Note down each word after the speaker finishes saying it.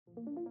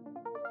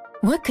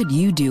What could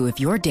you do if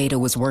your data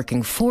was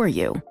working for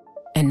you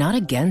and not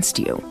against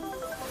you?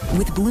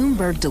 With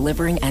Bloomberg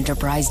delivering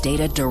enterprise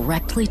data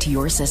directly to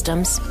your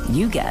systems,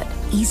 you get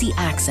easy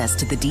access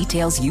to the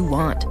details you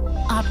want,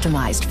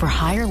 optimized for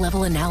higher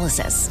level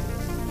analysis,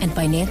 and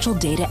financial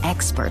data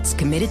experts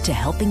committed to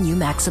helping you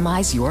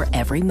maximize your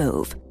every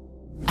move.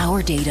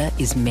 Our data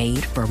is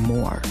made for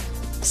more,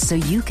 so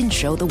you can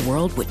show the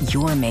world what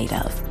you're made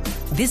of.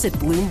 Visit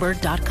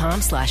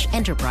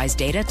Bloomberg.com/enterprise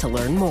data to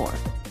learn more.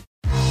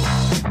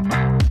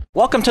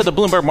 Welcome to the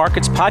Bloomberg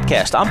Markets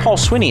Podcast. I'm Paul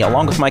Sweeney,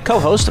 along with my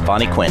co-host,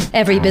 Vonnie Quinn.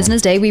 Every business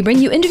day, we bring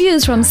you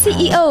interviews from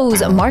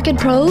CEOs, market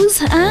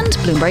pros, and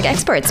Bloomberg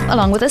experts,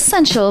 along with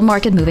essential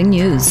market-moving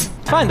news.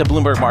 Find the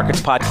Bloomberg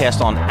Markets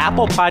Podcast on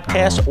Apple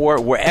Podcasts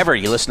or wherever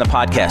you listen to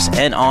podcasts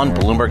and on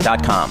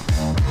Bloomberg.com.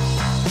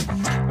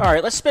 All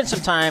right, let's spend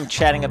some time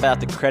chatting about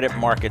the credit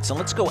markets, and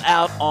let's go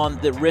out on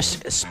the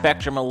risk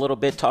spectrum a little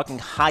bit, talking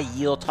high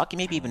yield, talking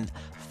maybe even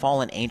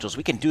fallen angels.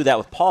 We can do that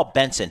with Paul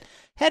Benson,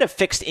 head of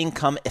fixed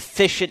income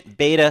efficient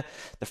beta.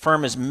 The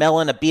firm is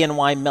Mellon, a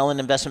BNY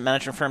Mellon investment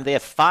management firm. They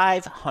have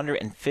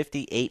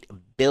 $558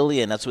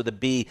 billion. That's with a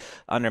B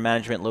under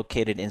management,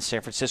 located in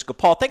San Francisco.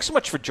 Paul, thanks so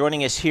much for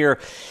joining us here.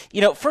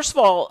 First of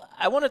all,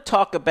 I want to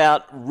talk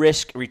about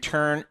risk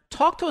return.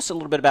 Talk to us a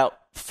little bit about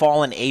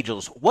fallen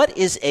angels. What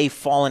is a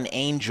fallen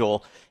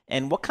angel,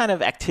 and what kind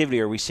of activity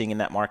are we seeing in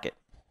that market?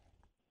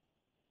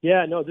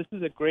 Yeah, no, this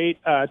is a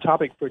great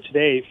topic for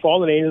today.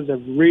 Fallen angels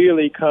have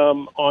really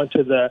come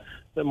onto the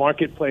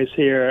marketplace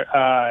here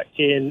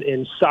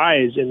in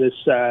size in this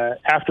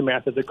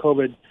aftermath of the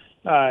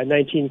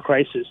COVID-19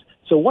 crisis.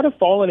 So what a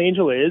fallen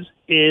angel is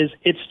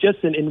it's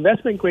just an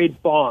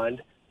investment-grade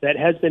bond that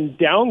has been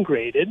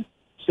downgraded.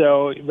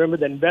 So remember,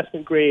 the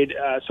investment grade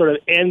sort of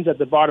ends at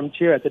the bottom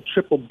tier at the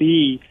triple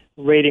B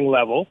rating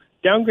level,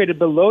 downgraded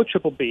below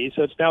triple B,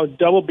 so it's now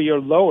double B or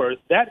lower.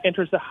 That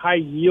enters the high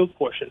yield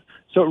portion.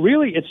 So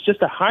really, it's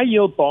just a high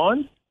yield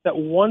bond that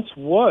once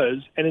was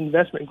an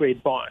investment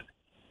grade bond.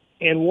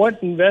 And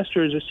what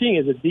investors are seeing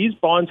is that these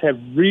bonds have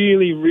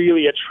really,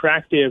 really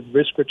attractive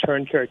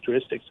risk-return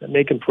characteristics that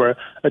make them for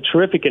a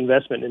terrific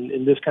investment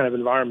in this kind of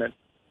environment.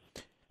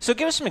 So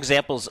give us some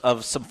examples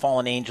of some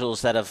fallen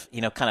angels that have,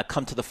 kind of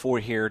come to the fore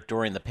here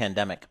during the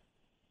pandemic.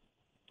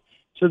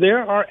 So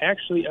there are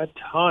actually a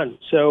ton.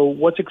 So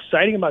what's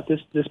exciting about this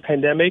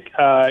pandemic,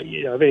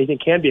 if anything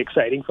can be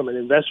exciting from an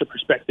investor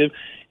perspective,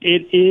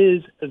 it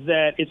is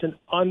that it's an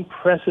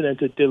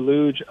unprecedented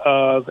deluge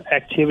of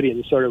activity in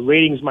the sort of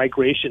ratings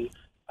migration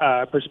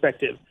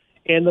perspective.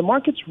 And the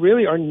markets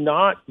really are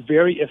not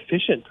very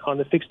efficient on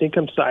the fixed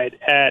income side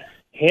at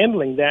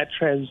handling that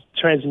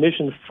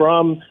transmission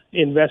from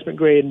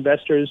investment-grade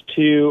investors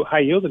to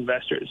high-yield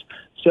investors.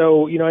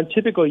 So, in a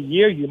typical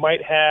year, you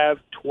might have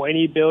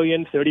 $20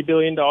 billion, $30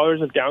 billion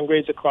of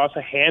downgrades across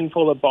a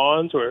handful of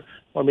bonds or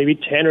maybe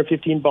 10 or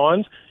 15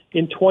 bonds.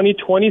 In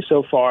 2020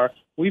 so far,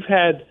 we've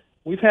had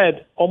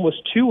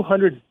almost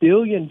 $200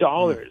 billion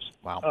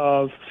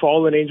of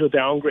fallen angel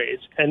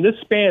downgrades. And this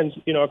spans,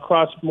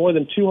 across more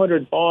than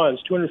 200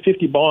 bonds,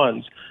 250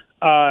 bonds.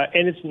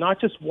 And it's not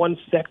just one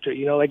sector,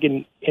 like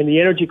in the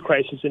energy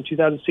crisis in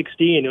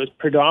 2016, it was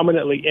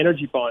predominantly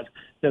energy bonds.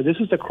 Now, this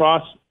is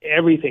across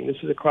everything. This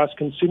is across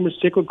consumer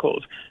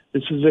cyclicals.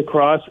 This is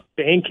across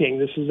banking.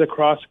 This is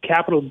across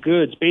capital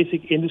goods,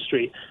 basic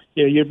industry.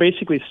 You're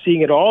basically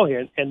seeing it all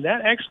here. And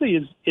that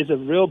actually is a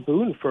real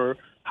boon for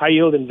high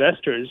yield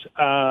investors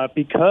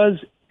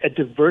because a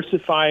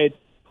diversified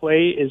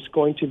play is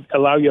going to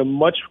allow you a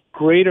much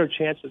greater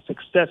chance of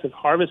success of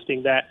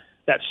harvesting that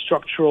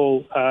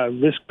structural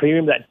risk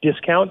premium, that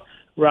discount,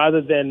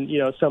 rather than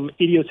some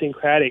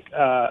idiosyncratic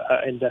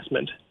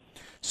investment.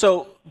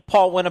 So,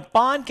 Paul, when a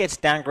bond gets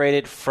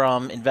downgraded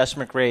from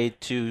investment grade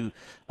to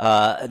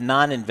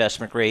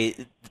non-investment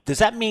grade, does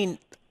that mean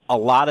a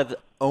lot of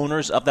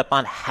owners of that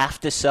bond have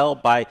to sell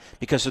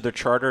because of their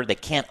charter? They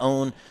can't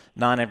own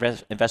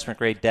non-investment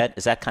grade debt?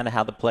 Is that kind of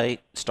how the play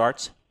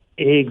starts?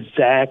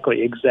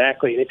 Exactly. And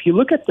if you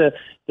look at the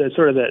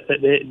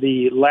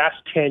last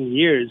 10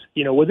 years,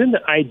 within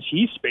the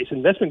IG space,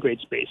 investment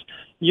grade space,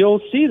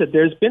 you'll see that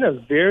there's been a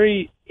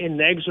very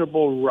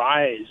inexorable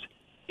rise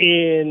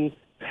in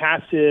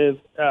passive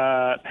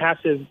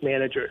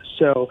managers.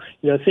 So,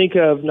 think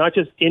of not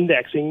just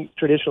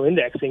traditional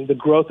indexing, the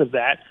growth of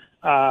that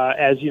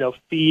as,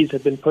 fees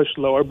have been pushed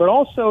lower, but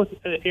also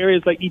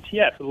areas like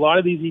ETFs. A lot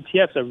of these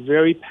ETFs are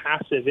very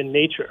passive in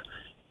nature.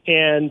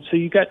 And so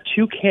you've got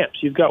two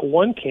camps. You've got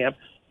one camp,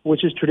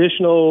 which is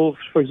traditional,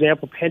 for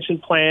example, pension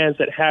plans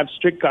that have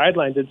strict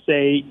guidelines that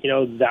say,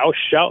 thou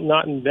shalt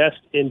not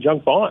invest in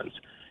junk bonds.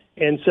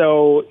 And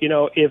so,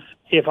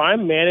 if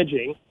I'm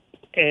managing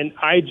an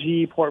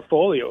IG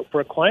portfolio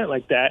for a client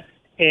like that,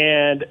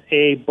 and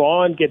a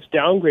bond gets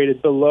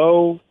downgraded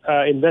below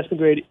investment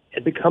grade,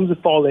 it becomes a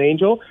fallen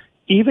angel.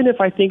 Even if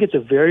I think it's a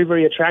very,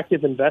 very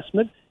attractive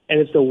investment and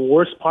it's the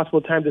worst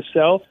possible time to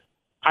sell,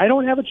 I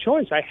don't have a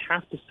choice. I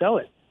have to sell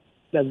it.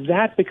 Now,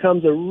 that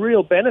becomes a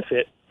real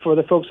benefit for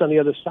the folks on the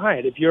other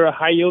side. If you're a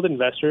high-yield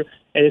investor,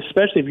 and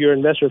especially if you're an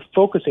investor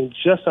focusing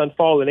just on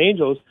fallen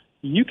angels,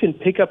 you can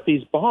pick up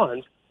these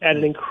bonds at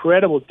an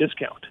incredible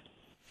discount.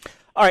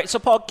 All right, so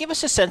Paul, give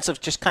us a sense of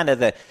just kind of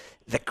the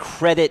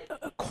credit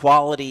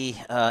quality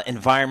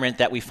environment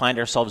that we find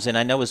ourselves in.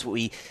 I know as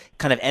we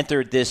kind of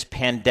entered this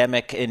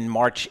pandemic in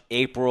March,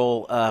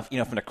 April,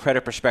 from a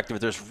credit perspective,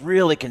 there's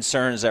really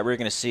concerns that we're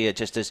going to see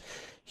just this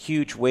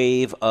huge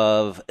wave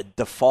of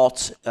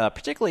defaults,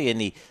 particularly in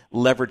the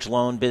leverage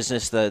loan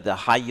business, the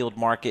high yield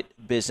market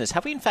business.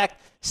 Have we in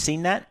fact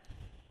seen that?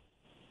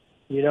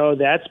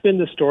 That's been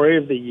the story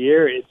of the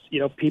year. It's,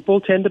 people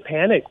tend to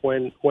panic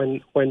when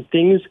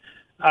things,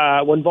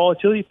 when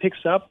volatility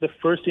picks up, the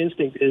first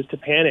instinct is to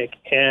panic.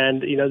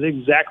 And, that's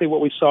exactly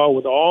what we saw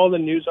with all the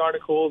news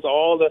articles,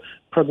 all the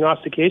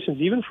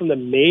prognostications, even from the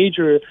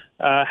major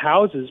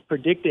houses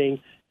predicting,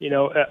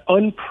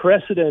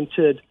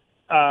 unprecedented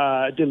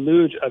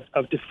deluge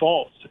of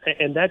defaults.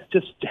 And that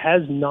just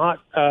has not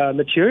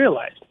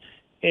materialized.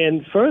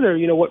 And further,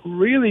 what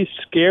really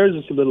scares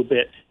us a little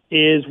bit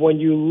is when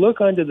you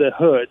look under the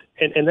hood,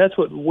 and that's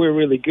what we're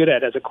really good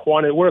at as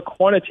we're a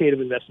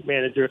quantitative investment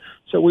manager,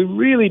 so we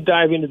really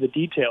dive into the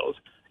details.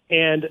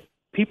 And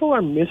people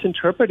are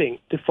misinterpreting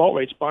default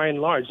rates by and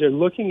large. They're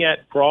looking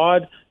at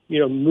broad,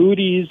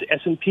 Moody's,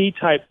 S&P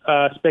type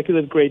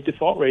speculative grade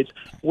default rates,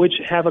 which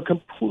have a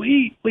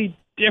completely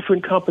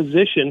different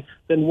composition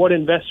than what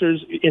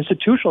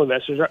institutional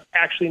investors are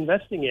actually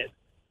investing in.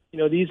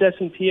 These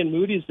S&P and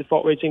Moody's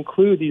default rates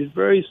include these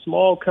very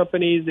small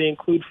companies. They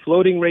include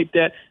floating rate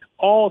debt,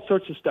 all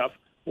sorts of stuff.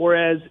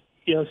 Whereas,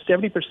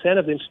 70%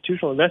 of the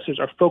institutional investors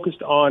are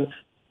focused on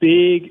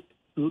big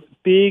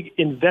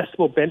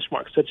investable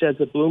benchmarks, such as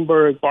the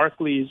Bloomberg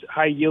Barclays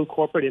High Yield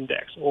Corporate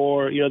Index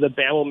or, the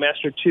BAML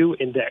Master 2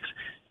 Index.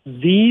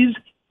 These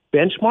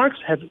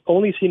benchmarks have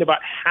only seen about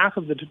half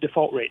of the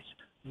default rates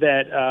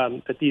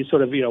that these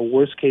sort of,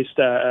 worst case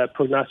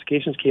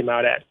prognostications came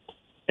out at.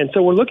 And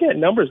so we're looking at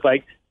numbers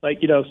like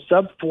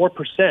sub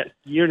 4%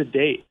 year to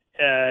date.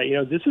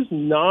 This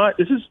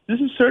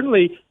is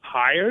certainly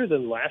higher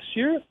than last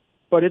year,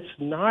 but it's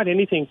not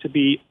anything to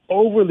be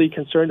overly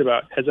concerned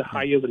about as a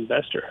high yield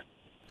investor.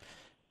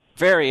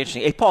 Very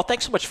interesting. Hey, Paul,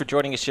 thanks so much for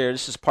joining us here.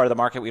 This is part of the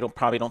market we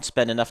probably don't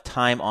spend enough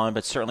time on,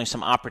 but certainly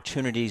some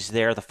opportunities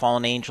there. The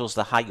fallen angels,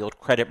 the high yield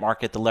credit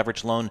market, the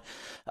leverage loan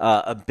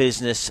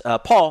business.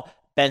 Paul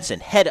Benson,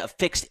 head of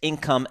fixed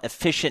income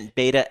efficient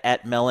beta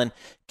at Mellon,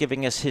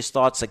 giving us his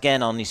thoughts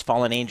again on these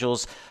fallen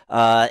angels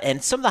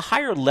and some of the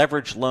higher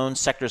leverage loan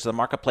sectors of the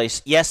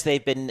marketplace. Yes,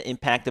 they've been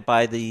impacted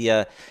by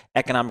the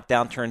economic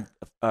downturn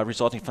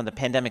resulting from the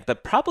pandemic,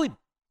 but probably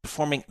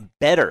performing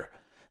better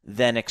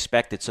than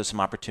expected. So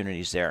some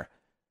opportunities there.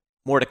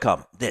 More to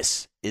come.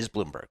 This is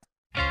Bloomberg.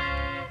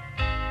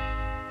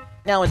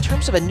 Now, in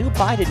terms of a new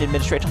Biden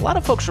administration, a lot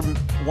of folks are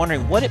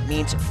wondering what it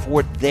means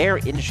for their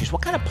industries.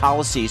 What kind of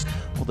policies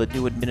will the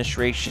new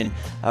administration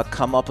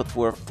come up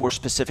with for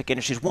specific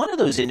industries? One of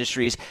those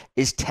industries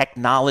is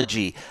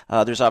technology.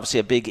 There's obviously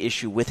a big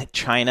issue with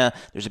China.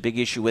 There's a big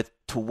issue with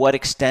to what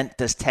extent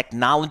does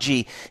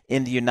technology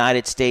in the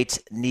United States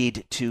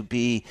need to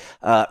be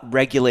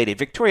regulated?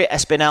 Victoria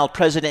Espinal,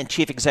 President and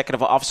Chief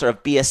Executive Officer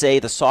of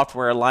BSA, the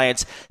Software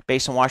Alliance,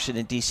 based in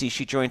Washington, D.C.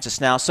 She joins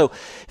us now. So,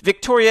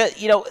 Victoria,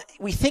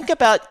 we think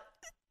about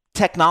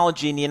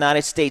technology in the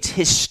United States.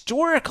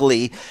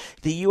 Historically,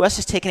 the U.S.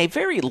 has taken a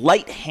very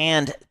light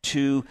hand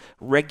to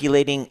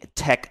regulating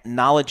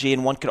technology,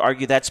 and one could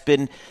argue that's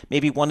been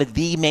maybe one of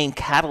the main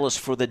catalysts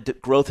for the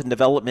growth and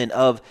development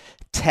of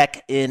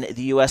tech in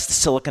the U.S., the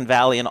Silicon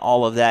Valley, and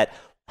all of that.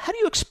 How do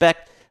you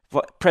expect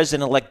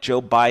President-elect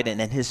Joe Biden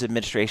and his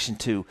administration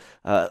to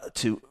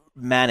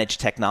manage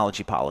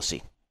technology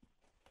policy?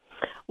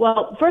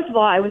 Well, first of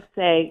all, I would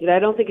say I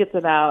don't think it's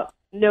about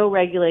no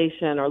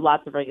regulation or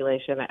lots of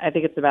regulation. I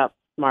think it's about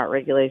smart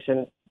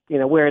regulation,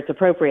 where it's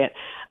appropriate.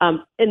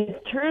 In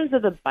terms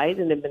of the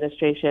Biden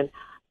administration,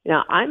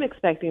 I'm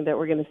expecting that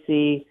we're going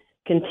to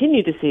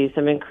continue to see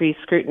some increased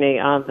scrutiny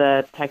on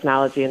the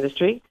technology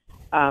industry.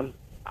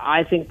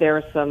 I think there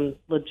are some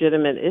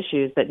legitimate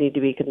issues that need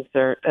to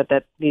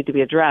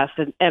be addressed,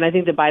 and I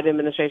think the Biden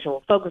administration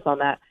will focus on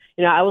that.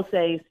 I will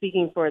say,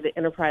 speaking for the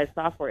enterprise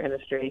software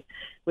industry,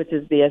 which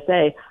is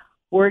BSA,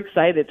 we're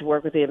excited to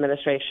work with the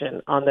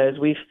administration on those.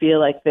 We feel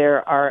like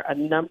there are a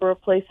number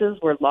of places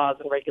where laws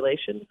and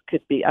regulations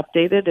could be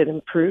updated and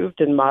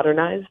improved and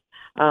modernized.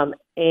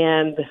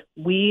 And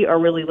we are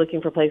really looking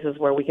for places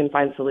where we can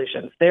find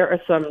solutions. There are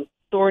some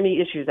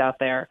thorny issues out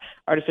there: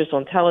 artificial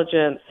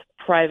intelligence,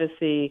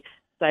 privacy,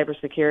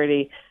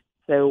 cybersecurity.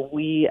 So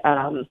we,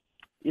 as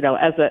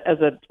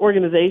an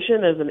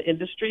organization, as an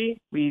industry,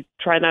 we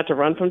try not to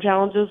run from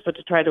challenges, but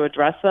to try to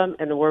address them.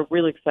 And we're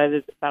really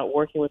excited about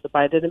working with the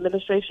Biden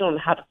administration on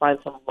how to find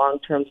some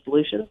long-term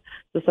solutions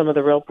to some of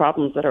the real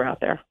problems that are out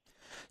there.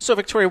 So,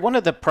 Victoria, one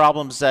of the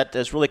problems that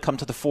has really come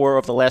to the fore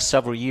over the last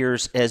several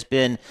years has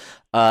been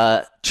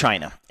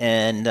China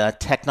and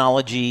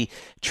technology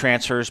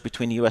transfers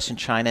between the U.S. and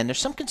China. And there's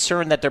some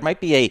concern that there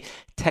might be a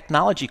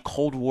technology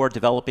Cold War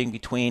developing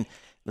between,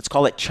 let's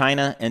call it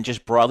China, and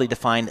just broadly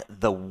defined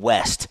the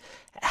West.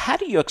 How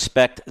do you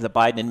expect the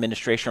Biden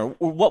administration,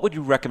 or what would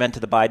you recommend to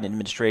the Biden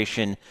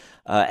administration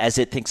as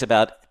it thinks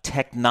about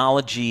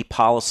technology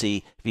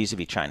policy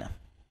vis-a-vis China?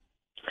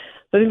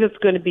 So I think that's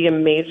going to be a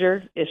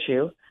major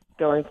issue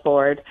going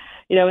forward.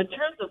 In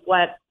terms of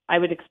what I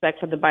would expect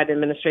from the Biden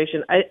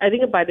administration, I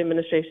think the Biden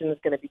administration is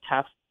going to be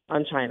tough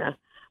on China.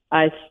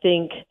 I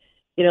think,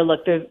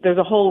 look, there's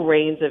a whole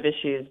range of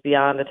issues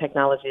beyond the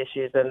technology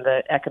issues and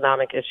the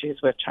economic issues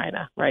with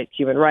China, right?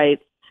 Human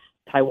rights,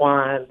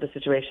 Taiwan, the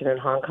situation in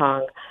Hong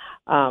Kong.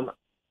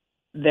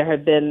 There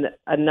have been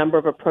a number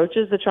of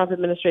approaches the Trump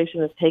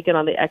administration has taken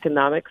on the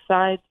economic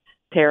side.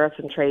 Tariffs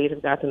and trade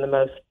have gotten the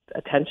most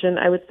attention,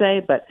 I would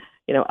say, but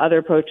other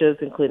approaches,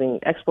 including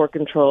export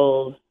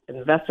controls,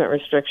 investment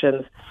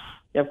restrictions.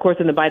 Of course,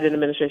 when the Biden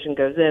administration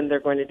goes in, they're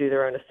going to do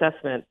their own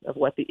assessment of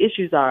what the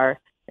issues are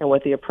and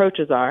what the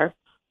approaches are.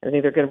 I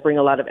think they're going to bring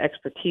a lot of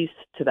expertise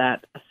to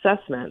that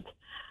assessment.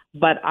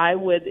 But I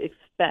would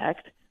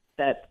expect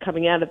that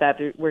coming out of that,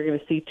 we're going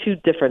to see two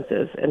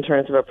differences in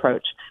terms of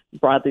approach,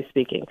 broadly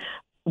speaking.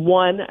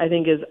 One, I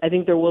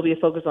think there will be a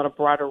focus on a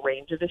broader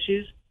range of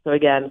issues. So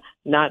again,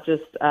 not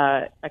just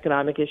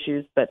economic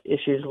issues, but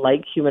issues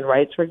like human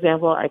rights, for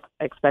example. I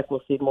expect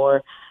we'll see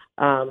more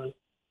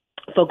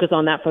focus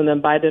on that from the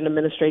Biden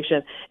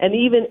administration. And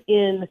even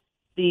in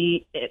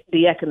the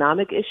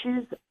economic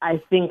issues,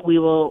 I think we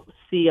will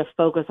see a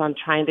focus on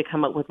trying to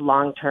come up with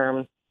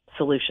long-term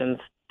solutions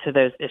to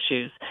those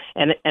issues.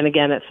 And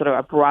again, it's sort of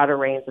a broader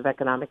range of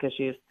economic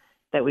issues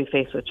that we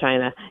face with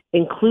China,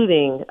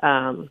 including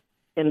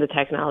in the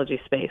technology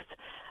space.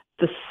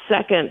 The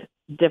second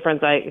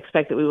difference I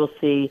expect that we will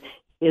see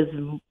is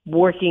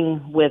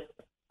working with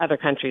other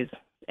countries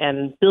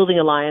and building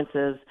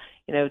alliances.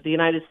 The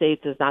United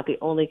States is not the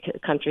only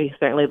country,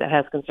 certainly, that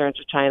has concerns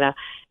with China.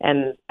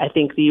 And I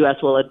think the U.S.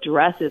 will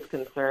address its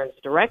concerns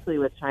directly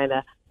with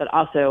China. But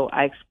also,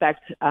 I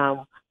expect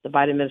the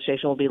Biden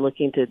administration will be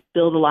looking to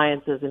build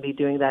alliances and be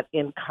doing that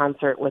in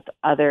concert with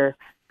other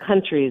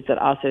countries that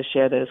also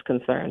share those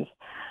concerns.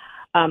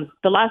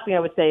 The last thing I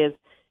would say is,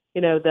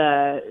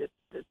 the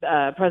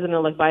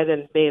President-elect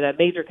Biden made a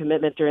major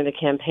commitment during the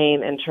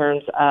campaign in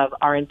terms of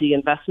R&D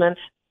investment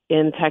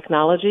in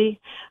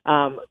technology.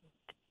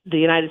 The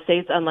United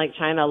States, unlike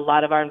China, a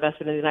lot of our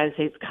investment in the United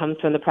States comes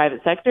from the private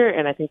sector,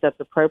 and I think that's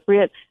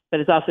appropriate. But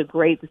it's also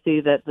great to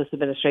see that this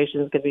administration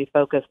is going to be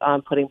focused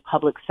on putting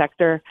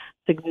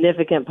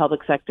significant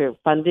public sector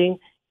funding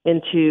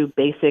into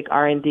basic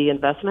R&D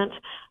investment.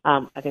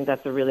 I think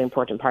that's a really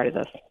important part of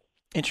this.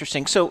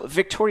 Interesting. So,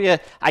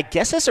 Victoria, I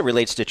guess as it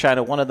relates to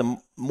China, one of the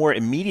more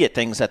immediate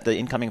things that the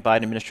incoming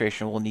Biden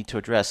administration will need to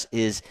address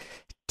is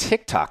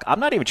TikTok. I'm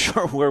not even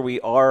sure where we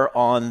are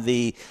on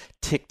the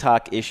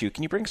TikTok issue.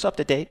 Can you bring us up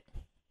to date?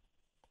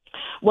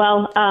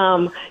 Well,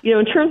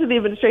 in terms of the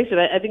administration,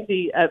 I think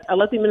I'll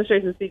let the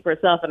administration speak for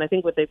itself, and I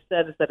think what they've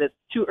said is that it's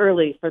too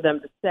early for them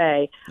to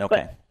say.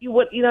 Okay.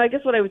 But I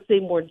guess what I would say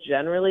more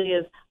generally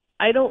is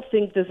I don't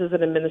think this is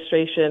an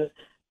administration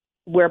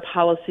where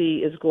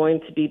policy is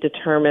going to be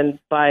determined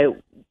by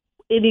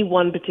any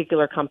one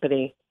particular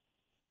company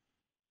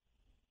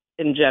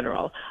in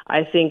general.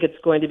 I think it's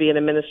going to be an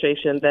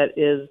administration that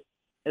is,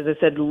 as I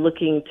said,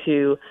 looking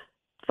to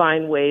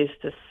find ways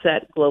to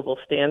set global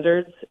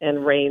standards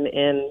and rein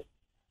in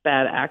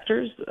bad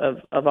actors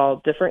of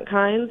all different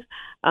kinds.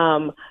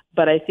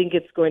 But I think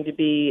it's going to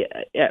be,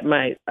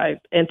 I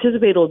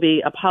anticipate it will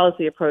be a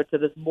policy approach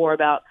that is more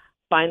about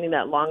finding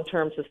that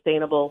long-term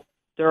sustainable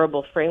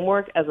durable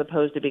framework as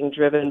opposed to being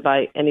driven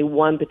by any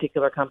one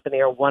particular company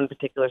or one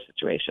particular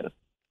situation.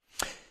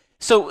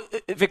 So,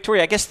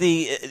 Victoria, I guess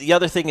the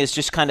other thing is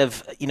just kind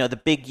of,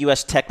 the big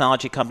U.S.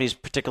 technology companies,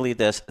 particularly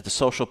the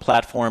social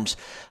platforms.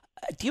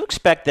 Do you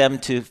expect them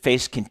to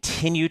face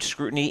continued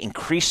scrutiny,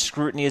 increased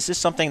scrutiny? Is this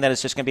something that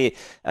is just going to be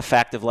a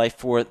fact of life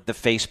for the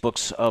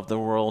Facebooks of the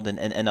world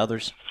and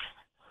others?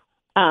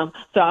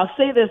 So I'll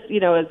say this,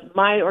 as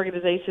my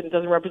organization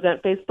doesn't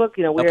represent Facebook,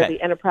 we're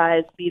the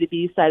enterprise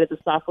B2B side of the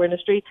software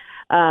industry.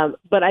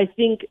 But I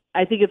think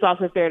it's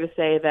also fair to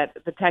say that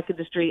the tech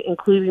industry,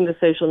 including the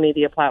social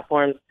media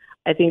platforms,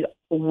 I think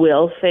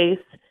will face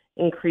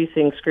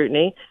increasing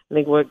scrutiny. I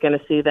think we're going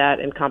to see that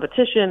in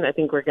competition. I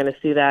think we're going to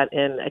see that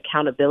in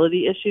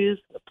accountability issues,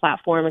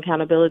 platform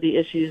accountability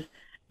issues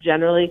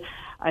generally.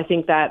 I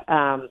think that,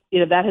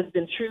 that has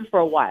been true for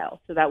a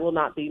while. So that will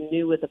not be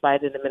new with the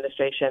Biden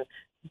administration.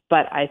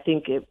 But I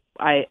think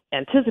I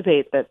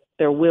anticipate that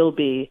there will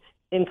be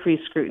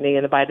increased scrutiny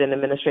in the Biden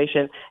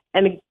administration.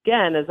 And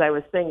again, as I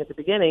was saying at the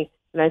beginning,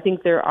 and I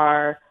think there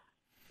are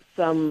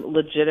some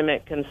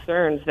legitimate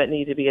concerns that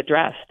need to be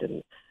addressed.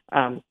 And,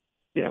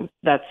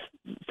 that's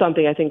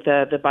something I think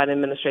the Biden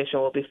administration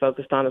will be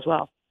focused on as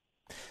well.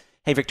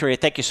 Hey, Victoria,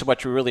 thank you so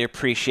much. We really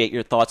appreciate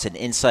your thoughts and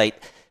insight.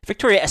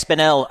 Victoria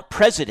Espinel,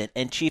 President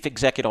and Chief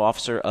Executive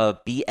Officer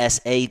of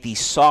BSA, the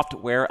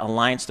Software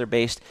Alliance. They're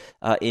based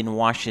in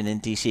Washington,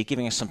 D.C.,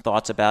 giving us some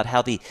thoughts about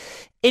how the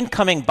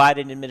incoming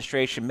Biden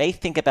administration may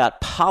think about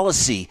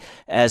policy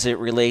as it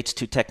relates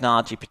to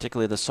technology,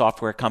 particularly the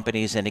software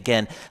companies. And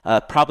again,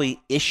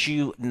 probably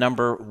issue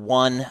number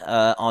one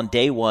on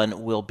day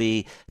one will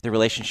be the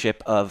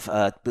relationship of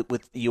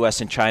with the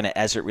U.S. and China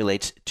as it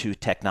relates to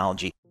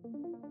technology.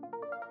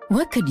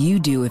 What could you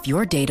do if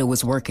your data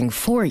was working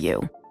for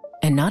you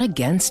and not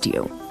against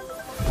you?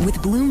 With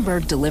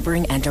Bloomberg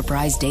delivering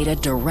enterprise data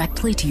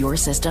directly to your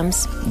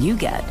systems, you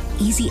get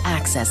easy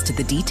access to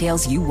the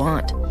details you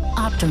want,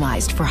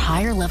 optimized for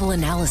higher level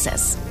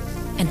analysis,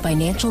 and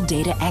financial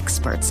data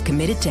experts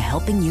committed to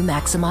helping you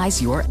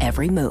maximize your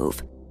every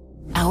move.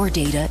 Our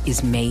data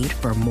is made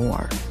for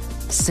more,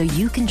 so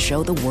you can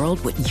show the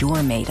world what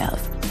you're made of.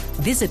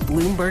 Visit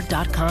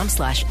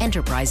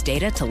Bloomberg.com/enterprise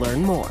data to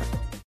learn more.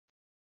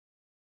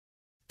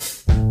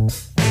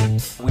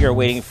 We are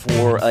waiting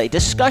for a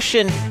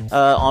discussion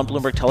on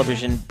Bloomberg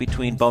Television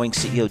between Boeing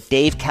CEO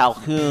Dave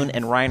Calhoun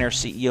and Ryanair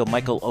CEO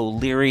Michael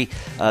O'Leary.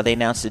 They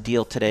announced a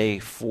deal today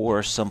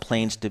for some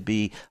planes to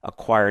be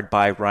acquired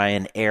by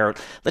Ryanair.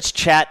 Let's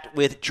chat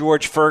with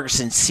George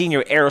Ferguson,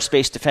 Senior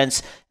Aerospace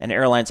Defense and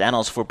Airlines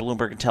Analyst for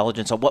Bloomberg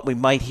Intelligence, on what we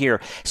might hear.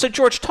 So,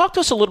 George, talk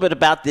to us a little bit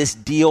about this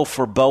deal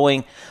for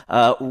Boeing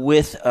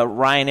with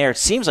Ryanair. It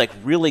seems like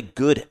really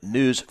good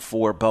news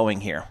for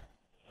Boeing here.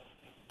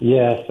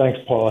 Yeah, thanks,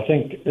 Paul. I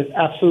think it's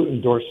absolute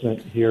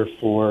endorsement here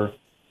for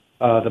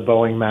the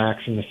Boeing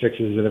MAX and the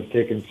fixes that have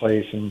taken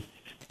place, and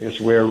I guess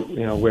where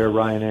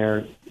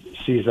Ryanair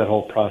sees that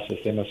whole process,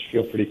 they must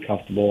feel pretty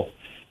comfortable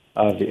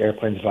of the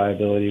airplane's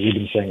viability. We've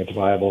been saying it's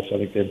viable, so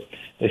I think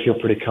they feel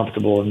pretty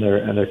comfortable, and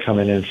they're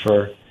coming in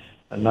for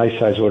a nice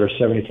size order,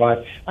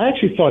 75. I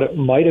actually thought it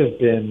might have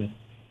been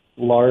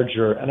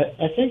larger, and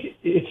I think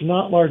it's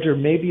not larger.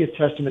 Maybe a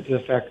testament to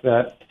the fact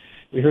that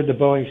we heard the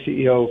Boeing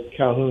CEO,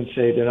 Calhoun,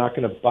 say they're not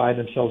going to buy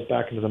themselves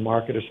back into the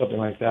market or something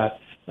like that.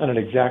 Not an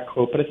exact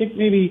quote, but I think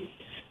maybe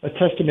a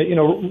testament.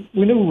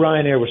 We knew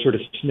Ryanair was sort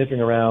of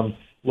sniffing around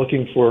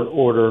looking for an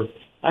order,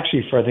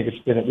 actually for I think it's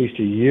been at least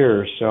a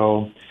year or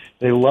so.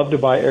 They love to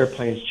buy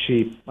airplanes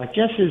cheap. My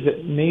guess is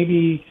that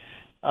maybe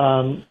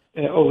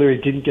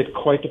O'Leary didn't get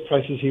quite the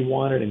prices he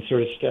wanted and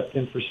sort of stepped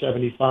in for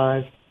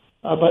 75.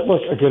 But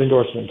look, a great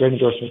endorsement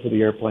for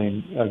the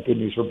airplane, good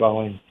news for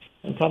Boeing,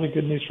 and probably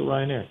good news for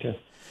Ryanair, too.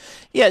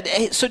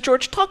 Yeah. So,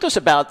 George, talk to us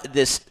about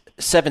this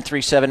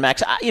 737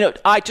 MAX.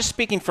 I just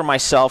speaking for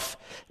myself,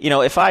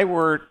 if I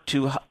were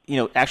to,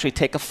 actually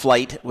take a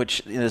flight,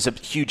 which is a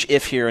huge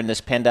if here in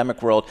this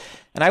pandemic world,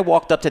 and I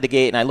walked up to the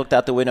gate and I looked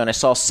out the window and I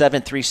saw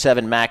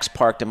 737 MAX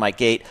parked in my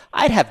gate,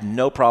 I'd have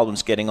no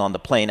problems getting on the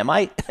plane. Am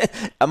I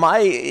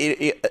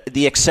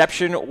the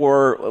exception,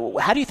 or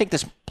how do you think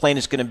this plane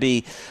is going to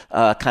be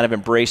kind of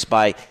embraced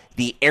by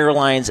the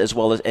airlines as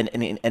well as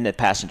and the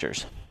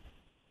passengers?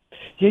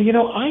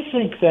 Yeah, I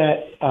think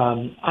that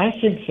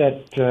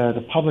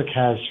the public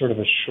has sort of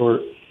a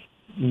short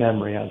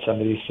memory on some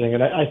of these things,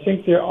 and I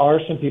think there are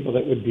some people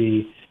that would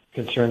be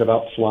concerned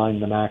about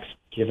flying the MAX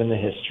given the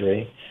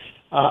history.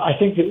 I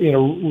think that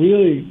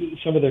really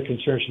some of their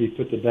concerns should be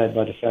put to bed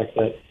by the fact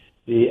that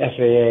the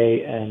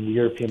FAA and the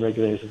European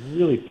regulators have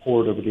really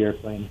poured over the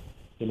airplane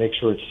to make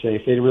sure it's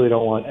safe. They really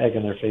don't want egg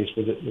on their face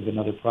with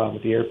another problem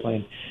with the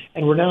airplane,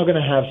 and we're now going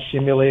to have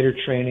simulator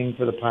training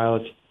for the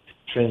pilots,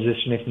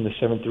 transitioning from the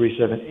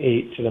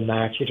 737-8 to the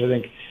MAX, which I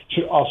think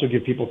should also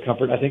give people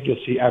comfort. I think you'll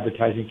see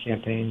advertising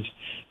campaigns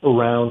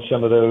around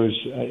some of those,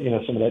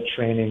 some of that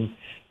training.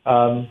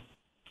 And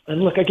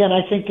look, again,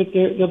 I think that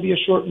there'll be a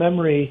short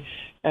memory,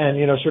 and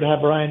sort of have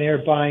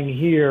Ryanair buying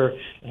here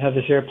and have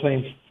this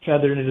airplane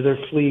feathered into their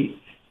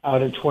fleet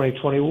out in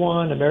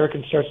 2021.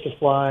 American starts to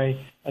fly,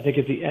 I think,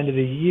 at the end of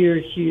the year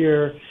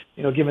here.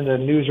 Given the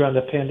news around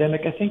the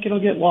pandemic, I think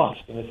it'll get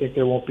lost, and I think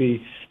there won't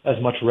be as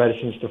much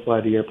reticence to fly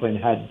the airplane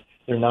had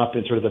there not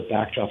been sort of the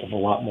backdrop of a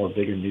lot more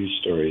bigger news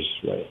stories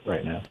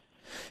right now.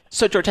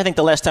 So, George, I think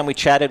the last time we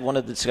chatted, one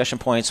of the discussion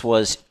points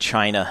was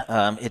China.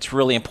 It's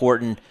really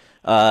important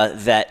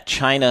that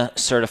China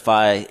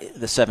certify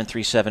the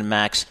 737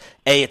 MAX.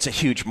 A, it's a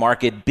huge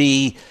market.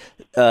 B,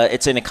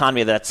 it's an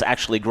economy that's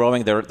actually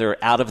growing.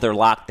 They're out of their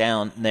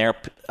lockdown. Their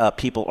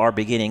people are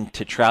beginning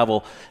to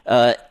travel.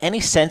 Any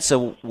sense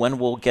of when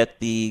we'll get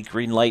the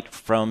green light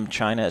from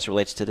China as it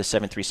relates to the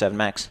 737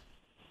 MAX?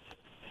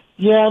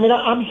 Yeah,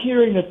 I'm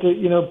hearing that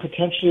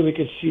potentially we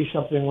could see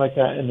something like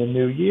that in the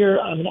new year.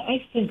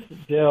 I think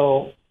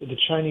that the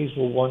Chinese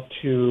will want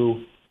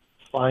to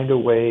find a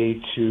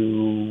way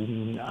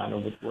to, I don't know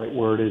what the right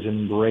word is,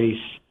 embrace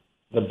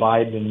the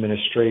Biden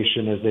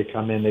administration as they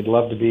come in. They'd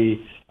love to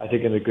be, I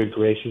think, in the good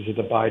graces of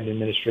the Biden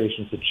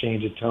administration to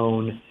change the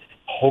tone,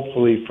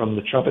 hopefully from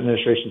the Trump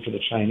administration for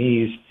the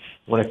Chinese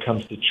when it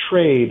comes to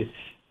trade.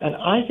 And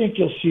I think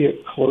you'll see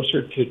it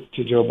closer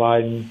to Joe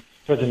Biden,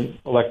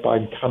 President-elect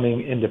Biden,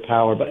 coming into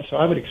power. But so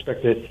I would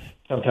expect it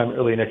sometime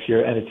early next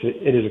year, and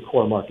it is a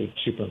core market.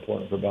 It's super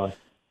important for Boeing.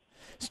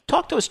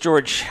 Talk to us,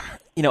 George.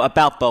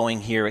 about Boeing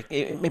here.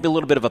 Maybe a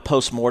little bit of a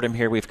post-mortem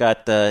here. We've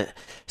got a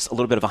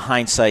little bit of a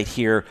hindsight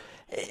here.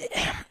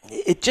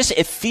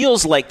 It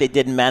feels like they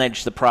didn't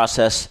manage the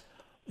process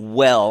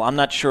well. I'm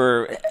not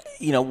sure,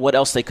 what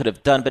else they could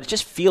have done, but it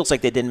just feels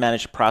like they didn't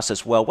manage the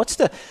process well. What's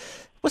the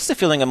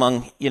feeling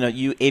among,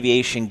 you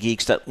aviation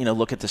geeks that,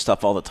 look at this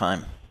stuff all the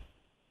time?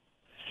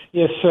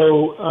 Yeah,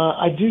 so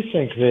I do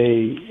think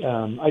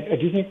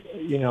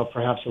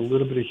perhaps a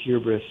little bit of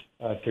hubris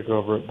took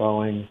over at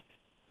Boeing,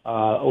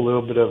 a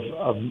little bit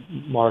of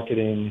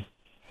marketing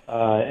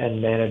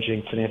and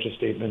managing financial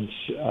statements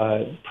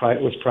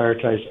was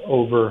prioritized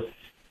over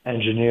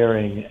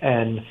engineering.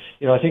 And,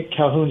 I think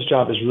Calhoun's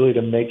job is really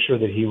to make sure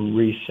that he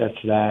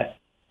resets that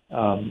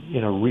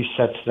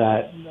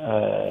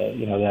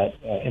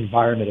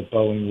environment at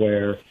Boeing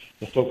where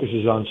the focus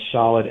is on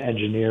solid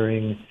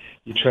engineering.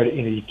 You try to,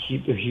 you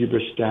keep the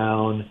hubris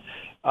down.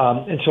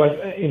 And so,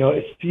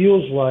 it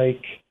feels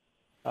like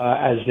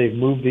as they've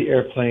moved the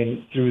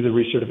airplane through the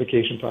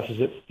recertification process,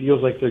 it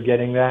feels like they're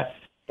getting that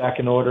back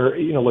in order.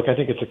 Look, I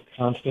think it's a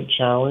constant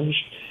challenge.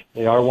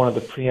 They are one of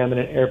the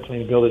preeminent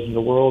airplane builders in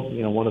the world,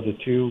 one of the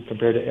two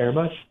compared to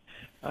Airbus.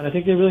 And I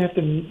think they really have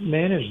to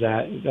manage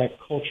that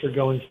culture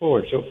going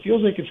forward. So it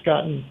feels like it's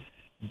gotten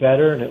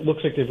better, and it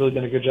looks like they've really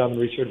done a good job in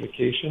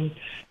recertification.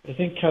 I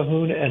think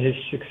Calhoun and his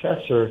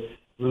successor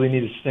really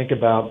need to think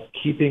about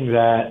keeping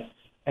that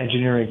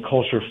engineering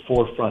culture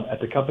forefront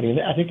at the company. And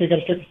I think they got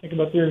to start to think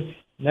about their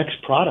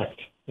next product,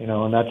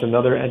 and that's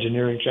another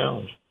engineering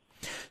challenge.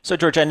 So,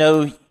 George, I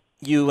know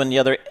you and the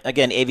other,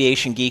 again,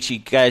 aviation geeks, you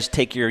guys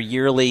take your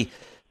yearly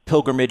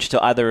pilgrimage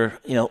to either,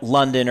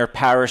 London or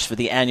Paris for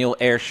the annual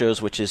air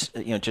shows, which is,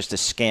 just a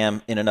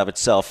scam in and of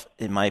itself,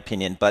 in my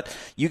opinion. But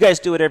you guys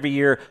do it every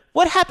year.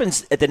 What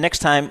happens at the next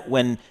time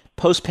when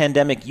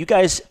post-pandemic you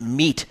guys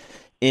meet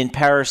in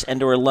Paris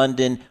and or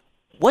London?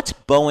 What's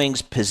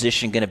Boeing's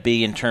position going to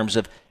be in terms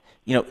of,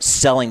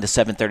 selling the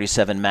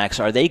 737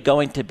 MAX? Are they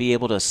going to be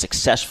able to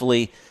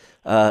successfully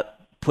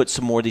put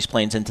some more of these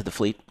planes into the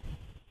fleet?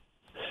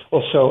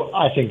 Well, so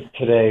I think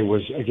today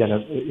was, again,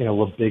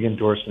 a big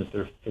endorsement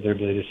for their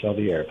ability to sell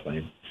the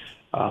airplane.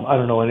 I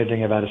don't know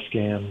anything about a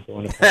scam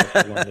going to Paris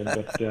or London,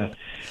 but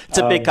it's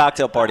a big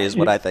cocktail party, is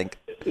what I think.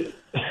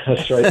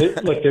 That's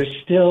right. Look, there's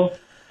still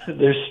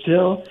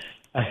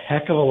a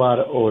heck of a lot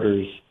of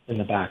orders in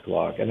the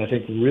backlog, and I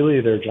think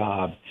really their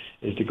job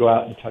is to go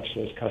out and touch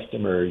those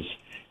customers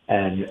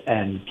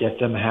and get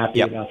them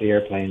happy about the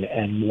airplane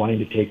and wanting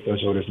to take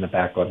those orders in the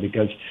backlog,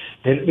 because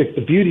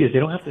the beauty is they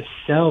don't have to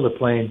sell the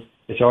plane.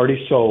 It's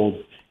already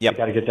sold. You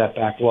got to get that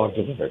backlog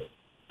delivered.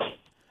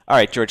 All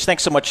right, George,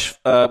 thanks so much.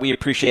 We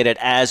appreciate it.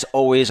 As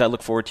always, I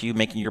look forward to you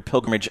making your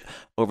pilgrimage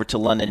over to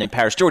London and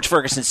Paris. George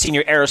Ferguson,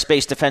 Senior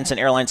Aerospace, Defense, and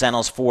Airlines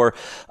Analyst for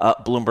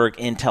Bloomberg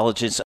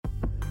Intelligence.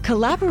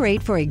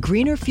 Collaborate for a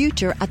greener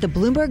future at the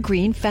Bloomberg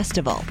Green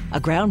Festival, a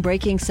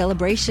groundbreaking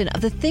celebration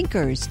of the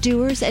thinkers,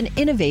 doers, and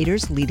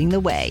innovators leading the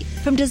way.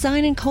 From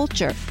design and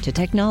culture to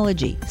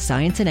technology,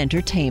 science, and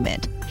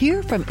entertainment.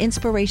 Hear from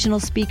inspirational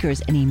speakers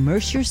and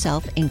immerse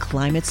yourself in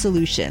climate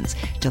solutions.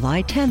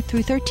 July 10th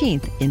through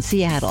 13th in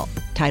Seattle.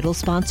 Title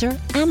sponsor,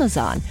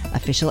 Amazon.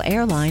 Official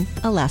airline,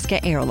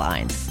 Alaska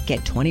Airlines. Get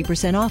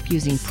 20% off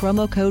using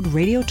promo code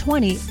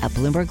radio20 at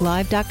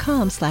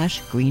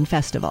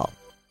bloomberglive.com/greenfestival.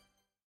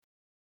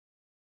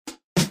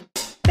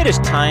 It is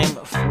time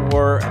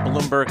for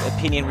Bloomberg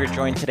Opinion. We're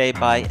joined today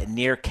by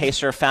Nir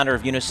Kaser, founder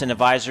of Unison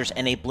Advisors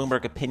and a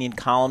Bloomberg Opinion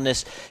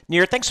columnist.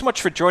 Nir, thanks so much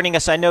for joining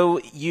us. I know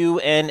you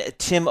and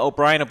Tim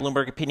O'Brien of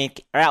Bloomberg Opinion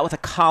are out with a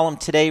column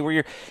today where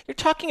you're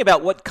talking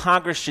about what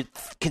Congress should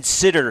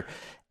consider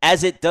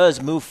as it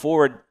does move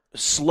forward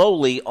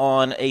slowly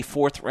on a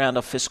fourth round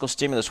of fiscal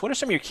stimulus. What are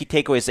some of your key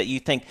takeaways that you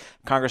think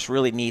Congress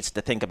really needs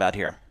to think about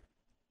here?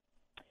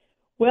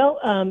 Well,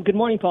 good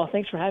morning, Paul.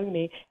 Thanks for having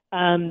me.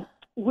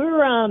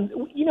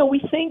 We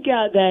think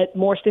that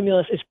more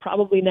stimulus is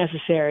probably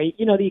necessary.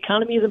 The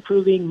economy is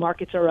improving,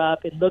 markets are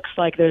up. It looks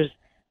like there's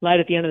light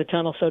at the end of the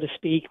tunnel, so to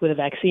speak, with a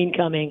vaccine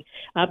coming.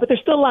 But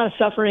there's still a lot of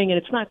suffering, and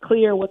it's not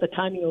clear what the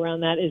timing around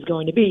that is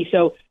going to be.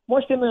 So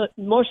more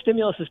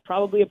stimulus is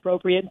probably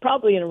appropriate, and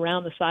probably in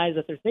around the size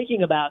that they're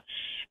thinking about.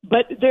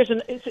 But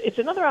it's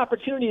another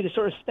opportunity to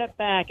sort of step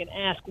back and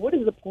ask, what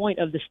is the point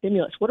of the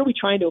stimulus? What are we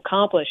trying to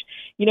accomplish?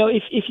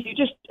 If you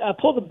just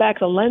pull back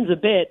the lens a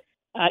bit,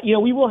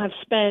 we will have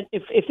spent,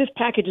 if this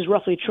package is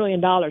roughly $1 trillion,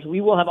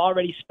 we will have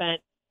already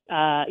spent,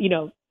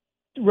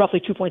 roughly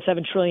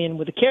 $2.7 trillion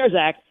with the CARES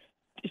Act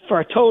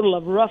for a total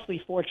of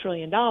roughly $4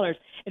 trillion.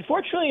 And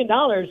 $4 trillion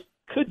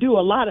could do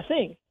a lot of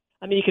things.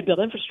 I mean, it could build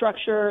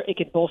infrastructure, it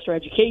could bolster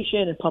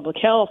education and public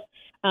health.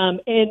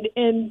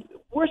 And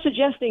we're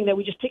suggesting that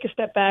we just take a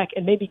step back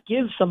and maybe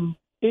give some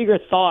bigger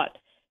thought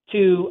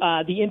to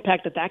the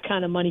impact that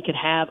kind of money could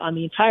have on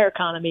the entire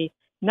economy,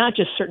 not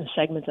just certain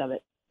segments of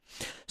it.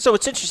 So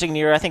it's interesting,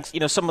 Nir. I think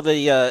some of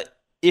the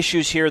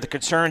issues here, the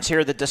concerns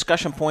here, the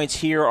discussion points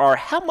here are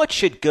how much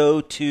should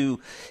go to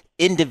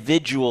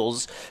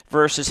individuals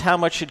versus how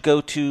much should go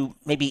to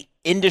maybe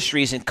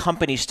industries and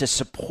companies to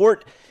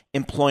support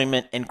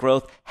employment and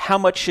growth? How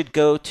much should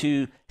go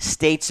to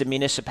states and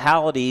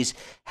municipalities?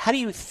 How do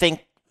you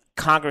think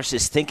Congress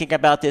is thinking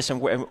about this,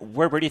 and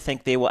where do you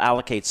think they will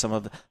allocate some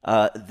of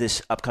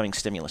this upcoming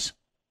stimulus?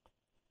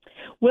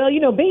 Well,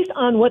 based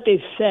on what they've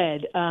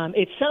said,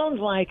 it sounds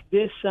like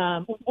this,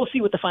 we'll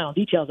see what the final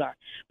details are,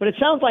 but it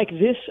sounds like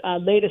this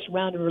latest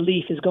round of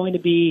relief is going to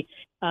be,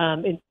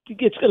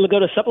 it's going to go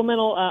to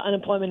supplemental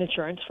unemployment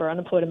insurance for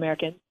unemployed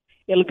Americans.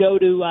 It'll go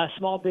to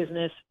small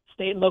business,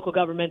 state and local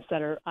governments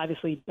that are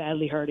obviously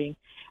badly hurting.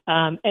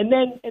 And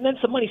then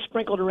some money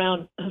sprinkled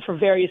around for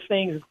various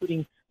things,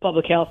 including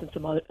public health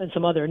and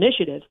some other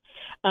initiatives,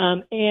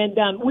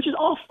 which is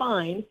all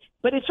fine,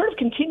 but it sort of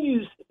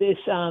continues this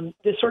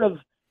sort of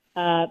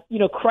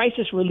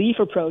crisis relief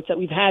approach that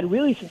we've had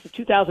really since the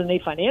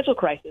 2008 financial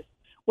crisis,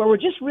 where we're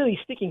just really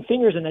sticking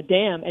fingers in a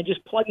dam and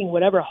just plugging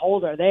whatever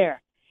holes are there.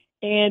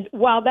 And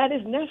while that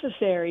is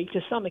necessary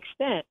to some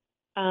extent,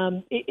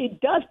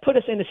 it does put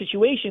us in a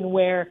situation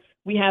where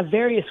we have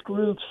various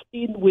groups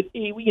within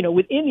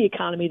the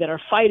economy that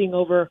are fighting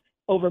over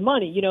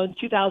money. In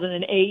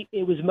 2008,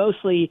 it was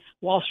mostly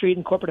Wall Street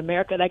and corporate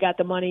America that got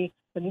the money.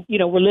 And,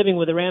 we're living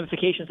with the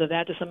ramifications of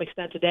that to some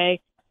extent today.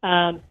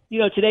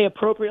 Today,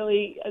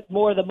 appropriately,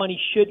 more of the money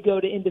should go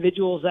to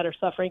individuals that are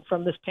suffering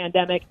from this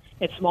pandemic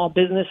and small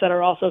business that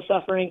are also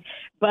suffering.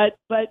 But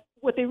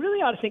what they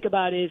really ought to think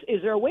about is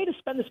there a way to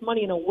spend this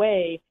money in a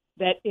way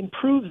that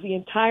improves the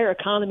entire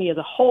economy as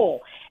a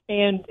whole?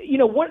 And,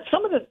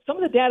 some of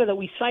the data that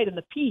we cite in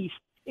the piece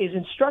is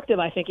instructive,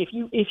 I think. If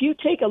you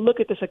take a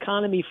look at this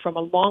economy from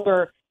a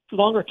longer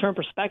term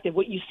perspective,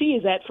 what you see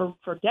is that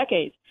for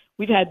decades,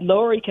 we've had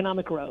lower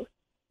economic growth.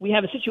 We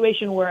have a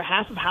situation where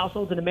half of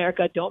households in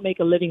America don't make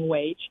a living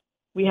wage.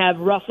 We have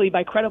roughly,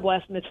 by credible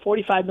estimates,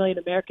 45 million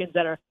Americans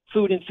that are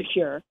food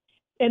insecure.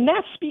 And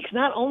that speaks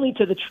not only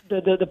to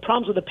the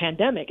problems with the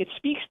pandemic, it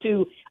speaks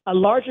to a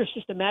larger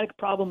systematic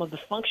problem of the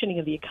functioning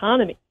of the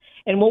economy.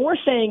 And what we're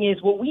saying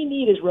is what we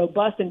need is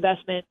robust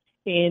investment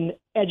in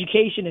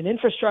education and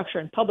infrastructure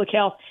and public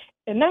health.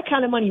 And that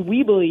kind of money,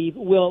 we believe,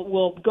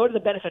 will go to the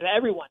benefit of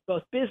everyone,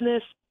 both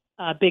business,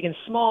 big and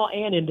small,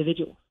 and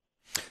individuals.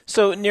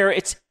 So, Nir,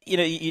 it's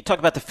you talk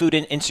about the food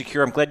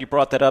insecure. I'm glad you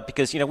brought that up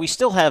because we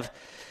still have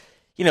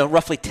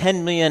roughly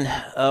 10 million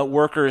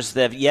workers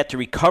that have yet to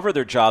recover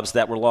their jobs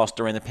that were lost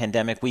during the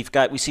pandemic. We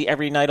see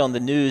every night on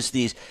the news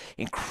these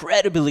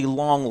incredibly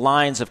long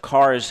lines of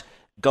cars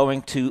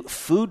going to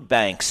food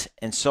banks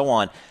and so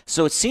on.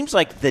 So it seems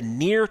like the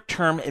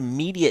near-term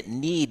immediate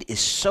need is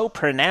so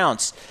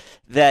pronounced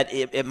that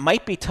it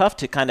might be tough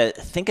to kind of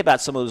think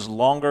about some of those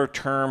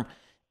longer-term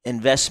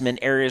investment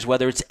areas,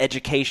 whether it's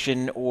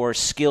education or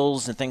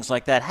skills and things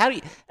like that. How do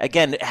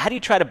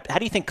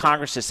you think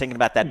Congress is thinking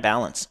about that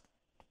balance?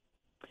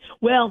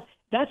 Well,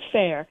 that's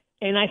fair.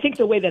 And I think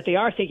the way that they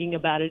are thinking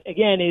about it,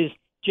 again, is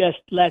just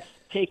let's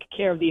take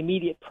care of the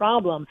immediate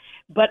problem.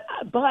 But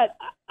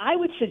I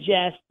would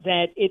suggest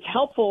that it's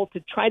helpful to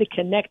try to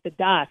connect the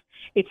dots.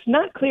 It's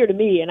not clear to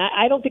me, and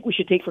I don't think we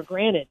should take for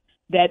granted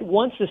that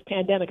once this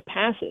pandemic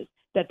passes,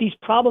 that these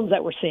problems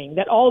that we're seeing,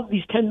 that all of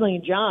these 10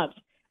 million jobs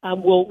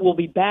will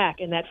be back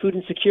and that food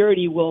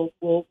insecurity will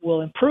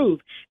improve.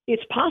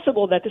 It's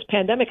possible that this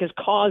pandemic has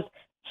caused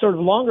sort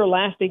of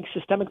longer-lasting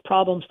systemic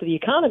problems to the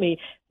economy,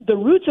 the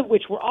roots of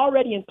which were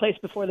already in place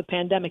before the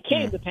pandemic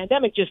came. The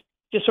pandemic just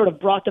sort of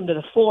brought them to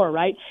the fore,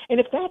 right? And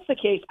if that's the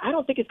case, I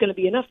don't think it's going to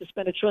be enough to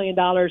spend $1 trillion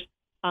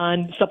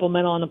on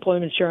supplemental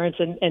unemployment insurance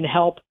and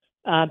help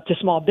to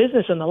small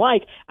business and the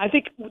like. I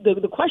think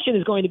the question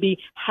is going to be,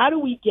 how do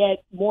we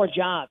get more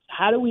jobs?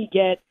 How do we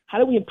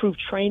improve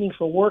training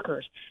for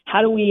workers?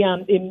 How do we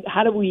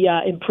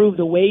improve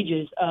the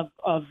wages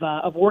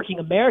of working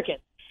Americans?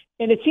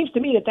 And it seems to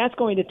me that that's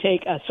going to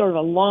take a sort of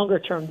a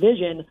longer-term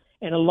vision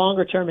and a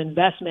longer-term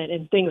investment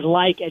in things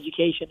like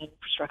education and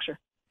infrastructure.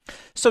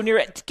 So,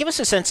 Nir, give us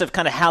a sense of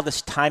kind of how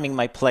this timing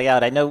might play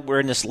out. I know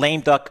we're in this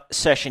lame duck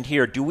session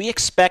here. Do we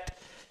expect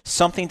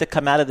something to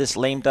come out of this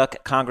lame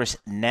duck Congress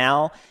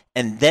now,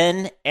 and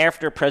then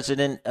after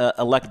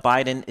President-elect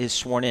Biden is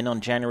sworn in on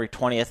January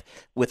 20th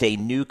with a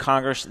new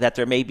Congress, that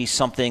there may be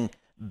something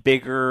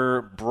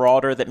bigger,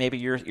 broader that maybe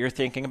you're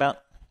thinking about?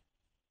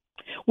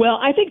 Well,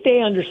 I think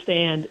they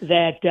understand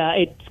that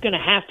it's going to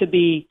have to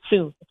be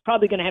soon. It's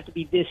probably going to have to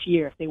be this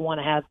year if they want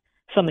to have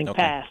something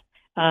passed.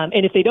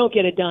 And if they don't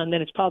get it done,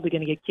 then it's probably going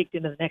to get kicked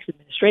into the next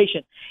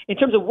administration. In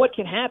terms of what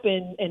can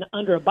happen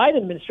under a Biden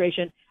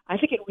administration, I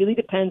think it really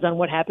depends on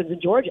what happens in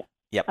Georgia.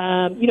 Yep.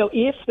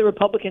 If the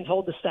Republicans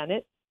hold the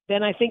Senate,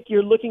 then I think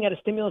you're looking at a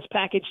stimulus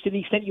package to the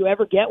extent you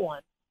ever get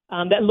one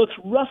that looks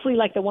roughly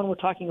like the one we're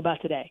talking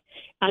about today.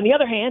 On the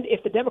other hand,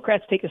 if the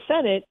Democrats take the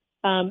Senate,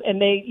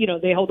 and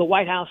they hold the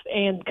White House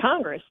and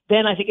Congress,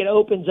 then I think it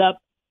opens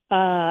up.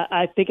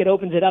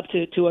 It up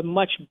to a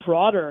much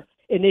broader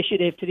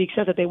initiative to the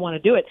extent that they want to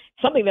do it.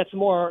 Something that's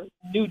more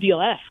New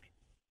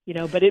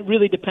Deal-esque, but it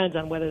really depends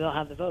on whether they'll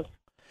have the votes.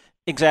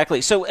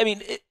 Exactly. So, I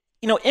mean,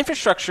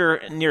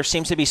 infrastructure, Nir,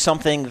 seems to be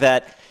something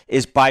that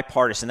is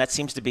bipartisan. That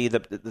seems to be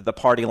the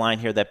party line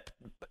here, that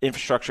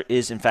infrastructure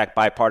is, in fact,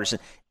 bipartisan.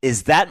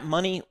 Is that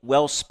money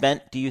well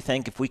spent, do you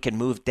think, if we can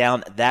move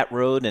down that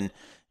road and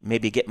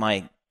maybe get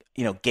my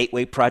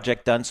gateway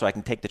project done so I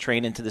can take the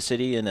train into the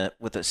city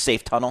with a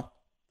safe tunnel?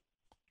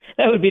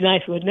 That would be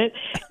nice, wouldn't it?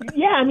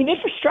 Yeah, I mean,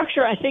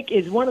 infrastructure, I think,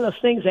 is one of those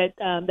things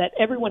that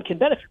everyone can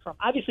benefit from.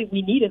 Obviously,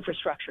 we need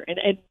infrastructure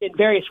in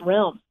various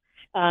realms,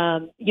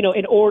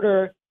 in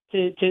order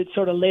to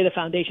sort of lay the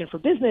foundation for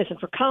business and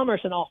for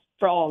commerce and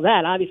for all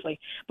that, obviously.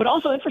 But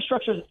also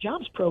infrastructure is a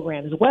jobs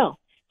program as well.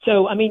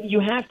 So, I mean, you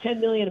have 10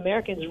 million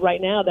Americans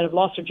right now that have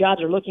lost their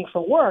jobs or looking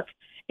for work.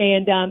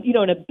 And,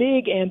 and a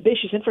big,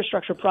 ambitious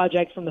infrastructure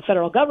project from the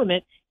federal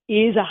government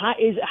is a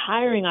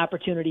hiring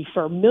opportunity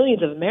for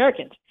millions of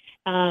Americans.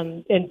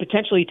 And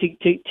potentially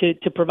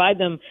to provide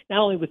them not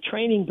only with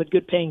training, but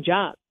good paying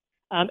jobs.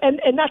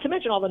 And not to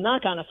mention all the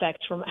knock-on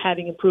effects from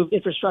having improved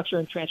infrastructure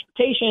in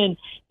transportation,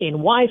 in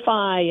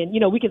Wi-Fi, and,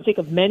 we can think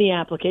of many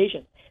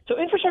applications. So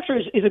infrastructure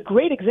is a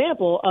great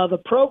example of a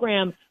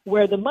program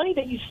where the money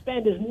that you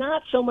spend is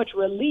not so much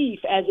relief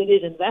as it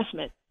is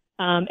investment.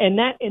 And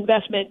that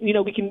investment,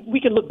 we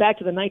can look back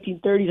to the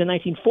 1930s and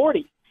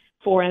 1940s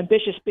for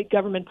ambitious big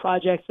government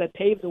projects that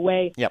paved the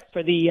way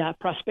for the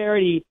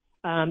prosperity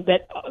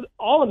that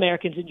all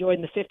Americans enjoyed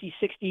in the 50s,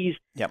 60s,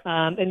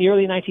 and the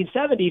early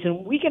 1970s,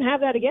 and we can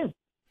have that again.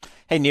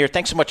 Hey, Nir,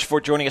 thanks so much for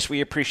joining us.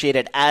 We appreciate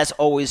it. As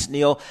always,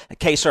 Neil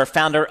Kaysar,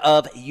 founder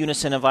of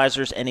Unison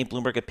Advisors and a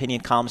Bloomberg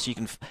Opinion column. So you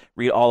can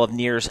read all of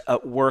Nir's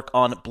work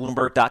on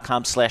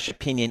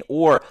Bloomberg.com/opinion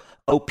or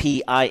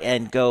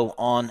OPIN Go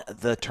on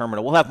the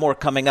terminal. We'll have more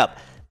coming up.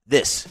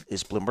 This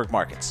is Bloomberg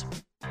Markets.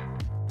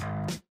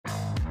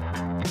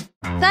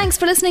 Thanks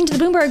for listening to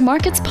the Bloomberg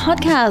Markets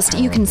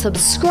podcast. You can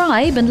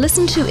subscribe and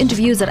listen to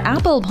interviews at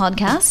Apple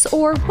Podcasts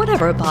or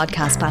whatever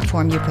podcast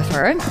platform you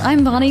prefer.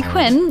 I'm Vonnie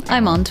Quinn.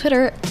 I'm on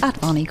Twitter at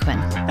Vonnie Quinn.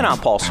 And I'm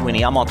Paul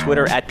Sweeney. I'm on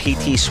Twitter at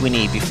PT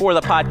Sweeney. Before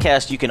the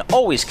podcast, you can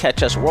always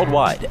catch us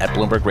worldwide at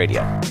Bloomberg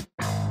Radio.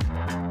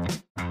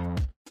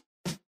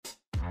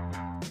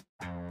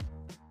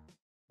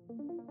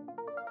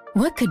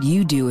 What could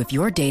you do if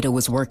your data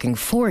was working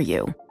for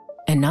you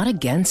and not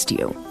against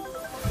you?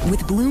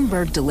 With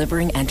Bloomberg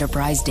delivering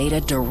enterprise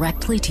data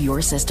directly to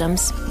your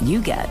systems,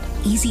 you get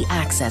easy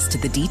access to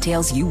the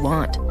details you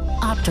want,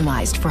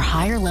 optimized for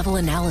higher-level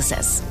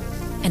analysis,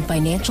 and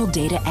financial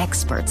data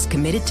experts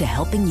committed to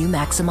helping you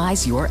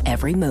maximize your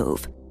every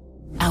move.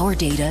 Our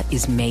data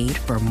is made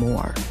for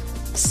more,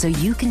 so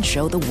you can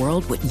show the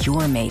world what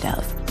you're made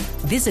of.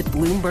 Visit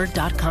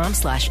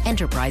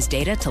Bloomberg.com/enterprise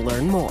data to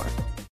learn more.